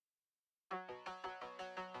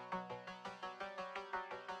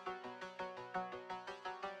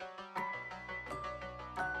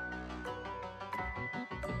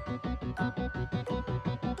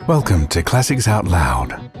Welcome to Classics Out Loud.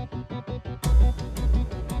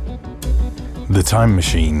 The Time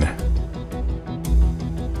Machine.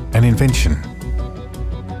 An Invention.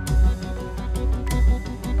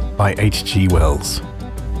 By H.G. Wells.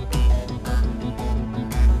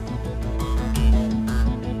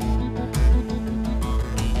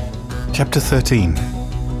 Chapter 13.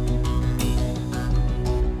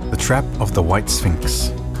 The Trap of the White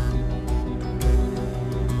Sphinx.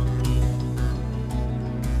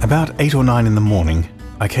 About 8 or 9 in the morning,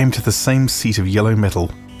 I came to the same seat of yellow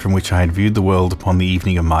metal from which I had viewed the world upon the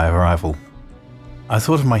evening of my arrival. I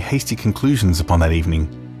thought of my hasty conclusions upon that evening,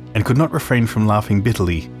 and could not refrain from laughing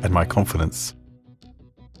bitterly at my confidence.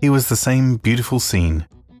 Here was the same beautiful scene,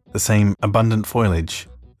 the same abundant foliage,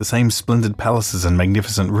 the same splendid palaces and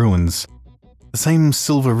magnificent ruins, the same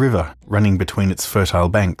silver river running between its fertile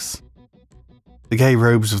banks. The gay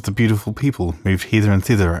robes of the beautiful people moved hither and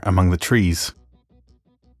thither among the trees.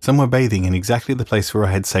 Some were bathing in exactly the place where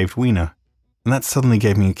I had saved Weena, and that suddenly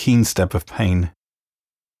gave me a keen stab of pain.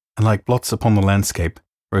 And like blots upon the landscape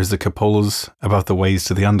rose the cupolas above the ways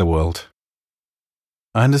to the underworld.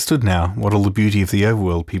 I understood now what all the beauty of the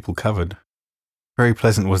overworld people covered. Very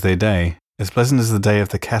pleasant was their day, as pleasant as the day of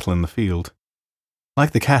the cattle in the field.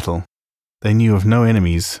 Like the cattle, they knew of no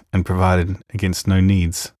enemies and provided against no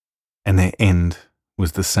needs, and their end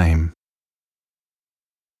was the same.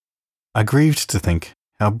 I grieved to think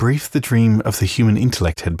how brief the dream of the human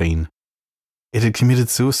intellect had been. It had committed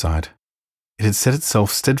suicide. It had set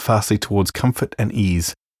itself steadfastly towards comfort and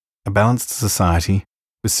ease, a balanced society,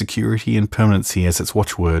 with security and permanency as its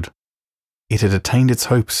watchword. It had attained its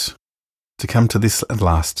hopes, to come to this at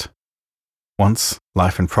last. Once,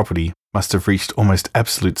 life and property must have reached almost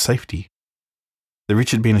absolute safety. The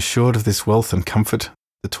rich had been assured of this wealth and comfort,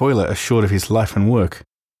 the toiler assured of his life and work.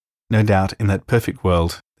 No doubt in that perfect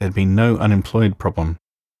world there had been no unemployed problem,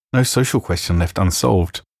 no social question left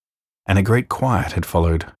unsolved, and a great quiet had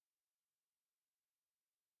followed.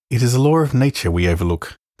 It is a law of nature we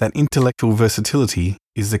overlook, that intellectual versatility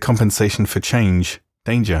is the compensation for change,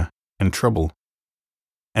 danger, and trouble.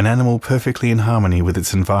 An animal perfectly in harmony with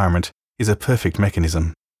its environment is a perfect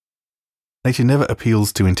mechanism. Nature never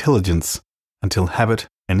appeals to intelligence until habit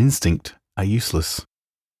and instinct are useless.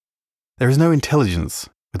 There is no intelligence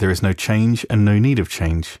where there is no change and no need of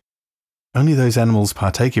change. Only those animals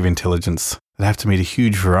partake of intelligence that have to meet a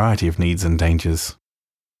huge variety of needs and dangers.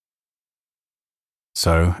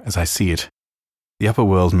 So, as I see it, the upper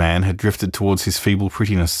world man had drifted towards his feeble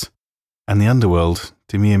prettiness, and the underworld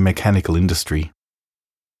to mere mechanical industry.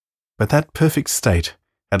 But that perfect state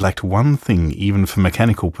had lacked one thing even for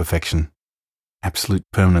mechanical perfection: absolute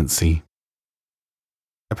permanency.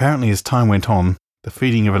 Apparently, as time went on, the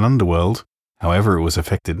feeding of an underworld, however it was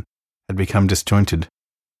effected, had become disjointed.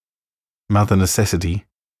 Mother Necessity,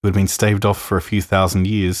 who had been staved off for a few thousand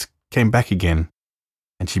years, came back again,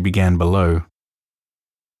 and she began below.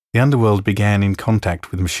 The underworld began in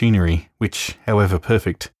contact with machinery, which, however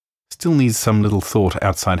perfect, still needs some little thought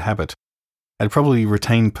outside habit, had probably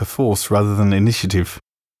retained perforce rather than initiative,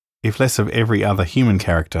 if less of every other human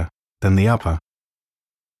character than the upper.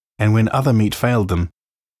 And when other meat failed them,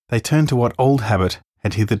 they turned to what old habit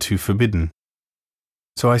had hitherto forbidden.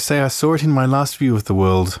 So I say I saw it in my last view of the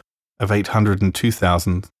world of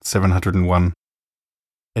 802,701.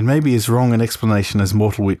 It may be as wrong an explanation as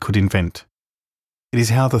mortal wit could invent. It is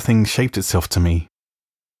how the thing shaped itself to me,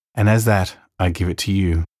 and as that I give it to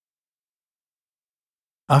you.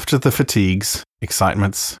 After the fatigues,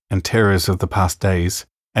 excitements, and terrors of the past days,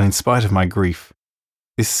 and in spite of my grief,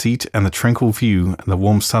 this seat and the tranquil view and the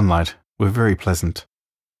warm sunlight were very pleasant.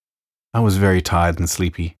 I was very tired and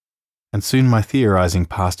sleepy, and soon my theorizing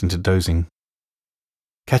passed into dozing.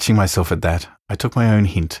 Catching myself at that, I took my own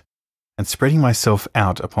hint, and spreading myself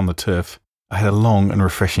out upon the turf, I had a long and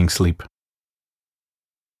refreshing sleep.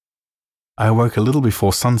 I awoke a little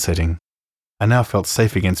before sunsetting. I now felt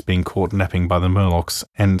safe against being caught napping by the Morlocks,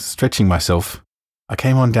 and, stretching myself, I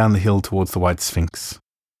came on down the hill towards the White Sphinx.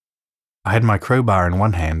 I had my crowbar in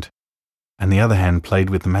one hand, and the other hand played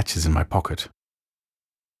with the matches in my pocket.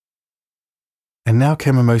 And now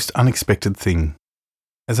came a most unexpected thing.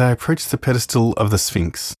 As I approached the pedestal of the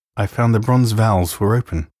Sphinx, I found the bronze valves were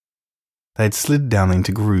open. They had slid down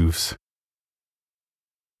into grooves.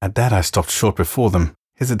 At that I stopped short before them,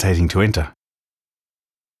 hesitating to enter.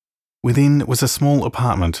 Within was a small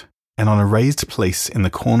apartment, and on a raised place in the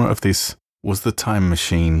corner of this was the time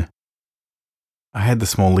machine. I had the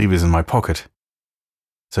small levers in my pocket.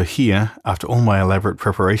 So here, after all my elaborate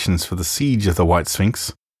preparations for the siege of the White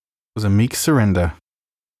Sphinx, was a meek surrender.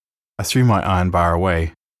 I threw my iron bar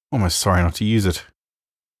away, almost sorry not to use it.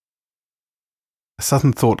 A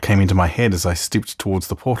sudden thought came into my head as I stooped towards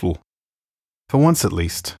the portal. For once at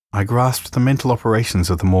least, I grasped the mental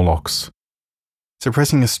operations of the Morlocks.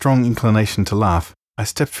 Suppressing a strong inclination to laugh, I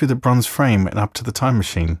stepped through the bronze frame and up to the time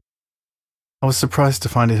machine. I was surprised to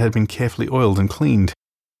find it had been carefully oiled and cleaned.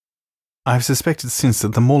 I have suspected since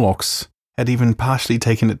that the Morlocks had even partially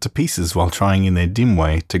taken it to pieces while trying in their dim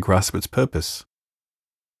way to grasp its purpose.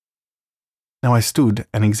 Now I stood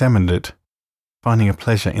and examined it, finding a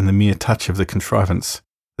pleasure in the mere touch of the contrivance.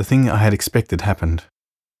 The thing I had expected happened.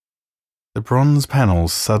 The bronze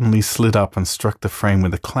panels suddenly slid up and struck the frame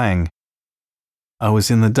with a clang. I was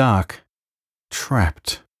in the dark,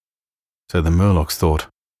 trapped. So the Morlocks thought.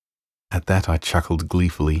 At that I chuckled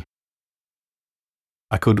gleefully.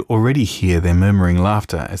 I could already hear their murmuring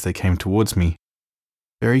laughter as they came towards me.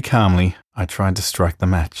 Very calmly, I tried to strike the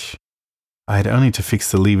match. I had only to fix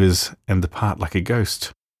the levers and depart like a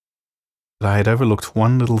ghost. But I had overlooked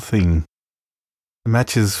one little thing. The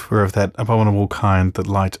matches were of that abominable kind that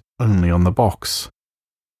light only on the box.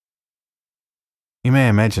 You may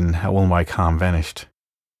imagine how all my calm vanished.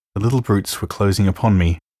 The little brutes were closing upon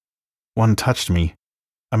me. One touched me.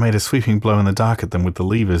 I made a sweeping blow in the dark at them with the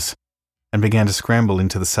levers, and began to scramble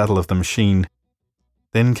into the saddle of the machine.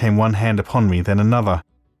 Then came one hand upon me, then another.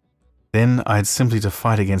 Then I had simply to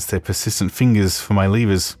fight against their persistent fingers for my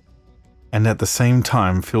levers, and at the same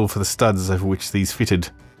time feel for the studs over which these fitted.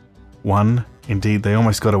 Indeed, they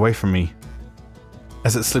almost got away from me.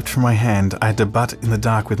 As it slipped from my hand, I had to butt in the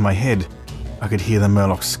dark with my head. I could hear the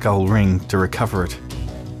Morlock's skull ring to recover it.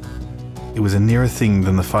 It was a nearer thing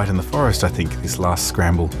than the fight in the forest, I think, this last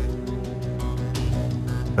scramble.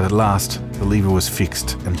 But at last, the lever was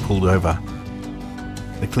fixed and pulled over.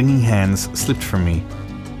 The clinging hands slipped from me.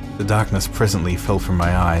 The darkness presently fell from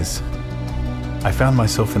my eyes. I found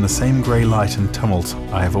myself in the same grey light and tumult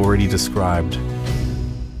I have already described.